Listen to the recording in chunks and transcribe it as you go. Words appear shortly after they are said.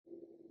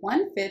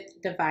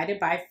1/5 divided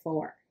by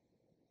 4.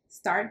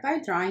 Start by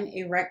drawing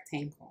a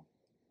rectangle.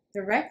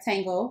 The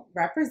rectangle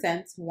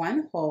represents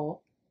one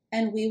whole,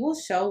 and we will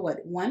show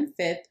what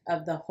 1/5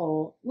 of the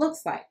whole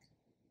looks like.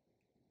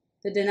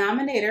 The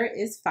denominator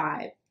is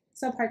 5,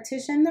 so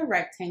partition the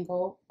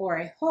rectangle or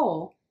a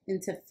whole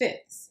into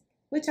fifths,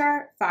 which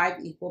are 5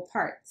 equal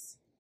parts.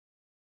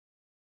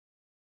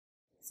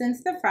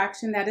 Since the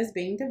fraction that is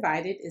being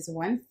divided is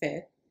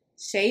 1/5,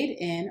 shade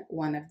in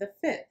one of the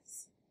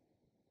fifths.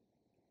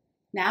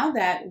 Now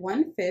that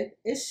 1/5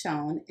 is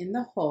shown in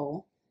the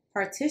whole,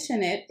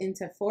 partition it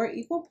into 4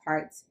 equal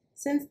parts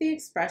since the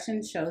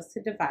expression shows to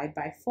divide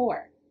by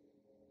 4.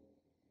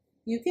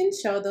 You can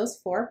show those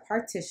 4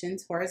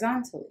 partitions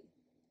horizontally.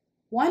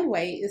 One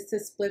way is to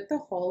split the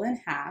whole in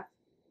half,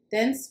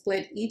 then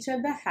split each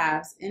of the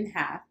halves in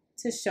half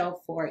to show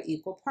 4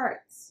 equal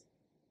parts.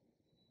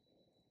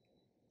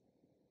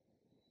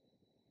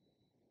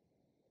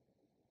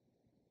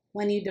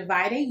 When you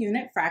divide a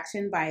unit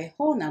fraction by a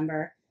whole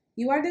number,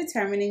 you are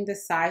determining the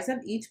size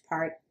of each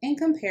part in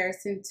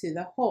comparison to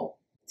the whole.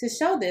 To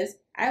show this,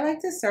 I like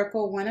to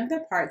circle one of the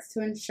parts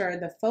to ensure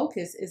the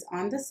focus is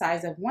on the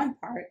size of one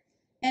part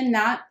and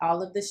not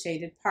all of the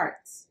shaded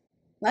parts.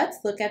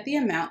 Let's look at the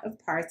amount of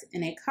parts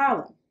in a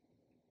column.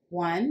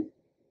 1,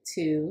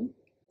 2,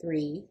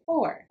 3,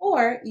 4.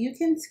 Or you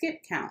can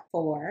skip count.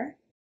 4,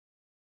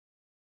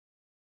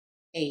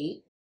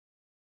 8,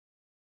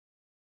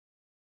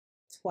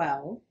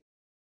 12,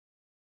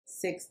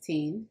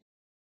 16,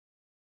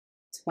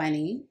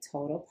 20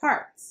 total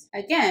parts.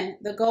 Again,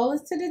 the goal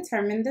is to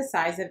determine the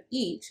size of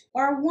each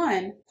or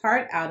one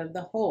part out of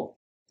the whole.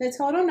 The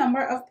total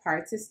number of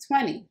parts is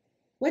 20,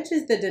 which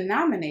is the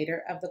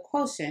denominator of the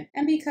quotient,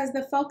 and because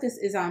the focus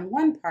is on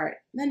one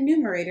part, the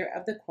numerator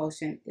of the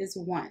quotient is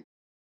 1.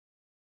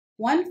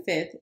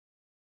 1/5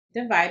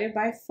 divided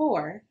by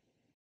 4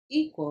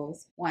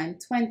 equals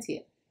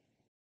 1/20.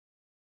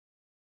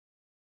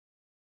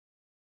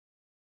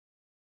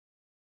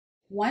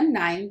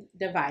 1/9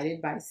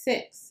 divided by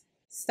 6.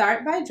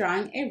 Start by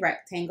drawing a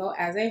rectangle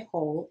as a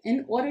whole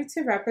in order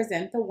to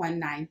represent the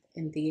 1/9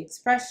 in the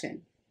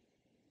expression.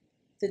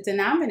 The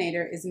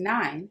denominator is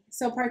 9,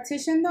 so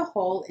partition the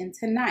whole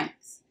into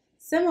ninths,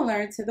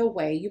 similar to the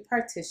way you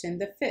partition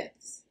the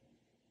fifths.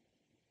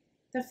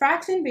 The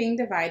fraction being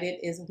divided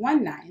is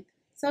 1/9,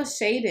 so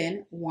shade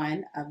in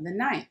one of the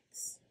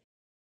ninths.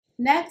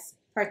 Next,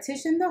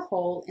 partition the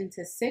whole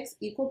into 6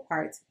 equal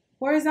parts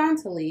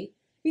horizontally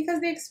because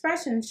the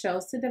expression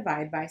shows to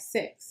divide by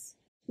 6.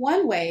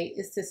 One way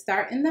is to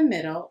start in the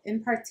middle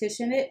and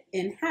partition it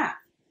in half,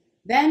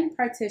 then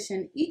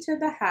partition each of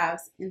the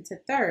halves into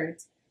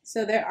thirds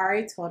so there are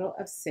a total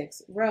of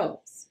 6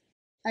 rows.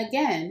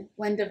 Again,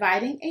 when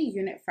dividing a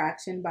unit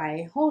fraction by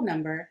a whole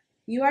number,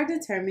 you are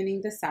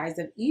determining the size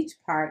of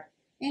each part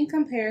in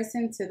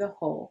comparison to the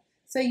whole,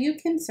 so you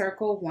can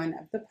circle one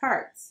of the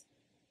parts.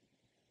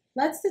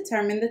 Let's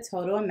determine the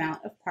total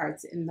amount of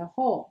parts in the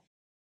whole.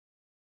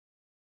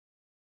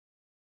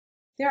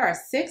 There are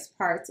 6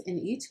 parts in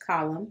each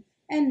column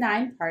and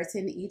 9 parts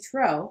in each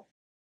row,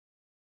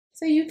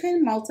 so you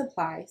can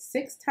multiply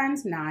 6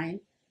 times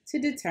 9 to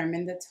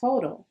determine the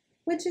total,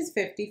 which is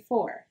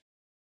 54.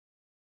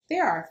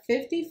 There are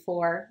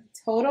 54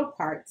 total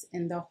parts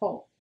in the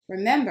whole.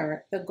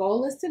 Remember, the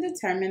goal is to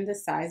determine the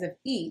size of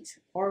each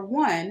or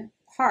one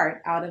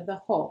part out of the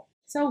whole,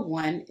 so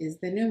 1 is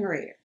the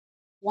numerator.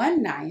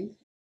 1/9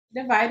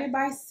 divided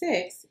by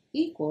 6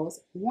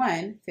 equals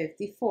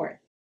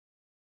 1/54.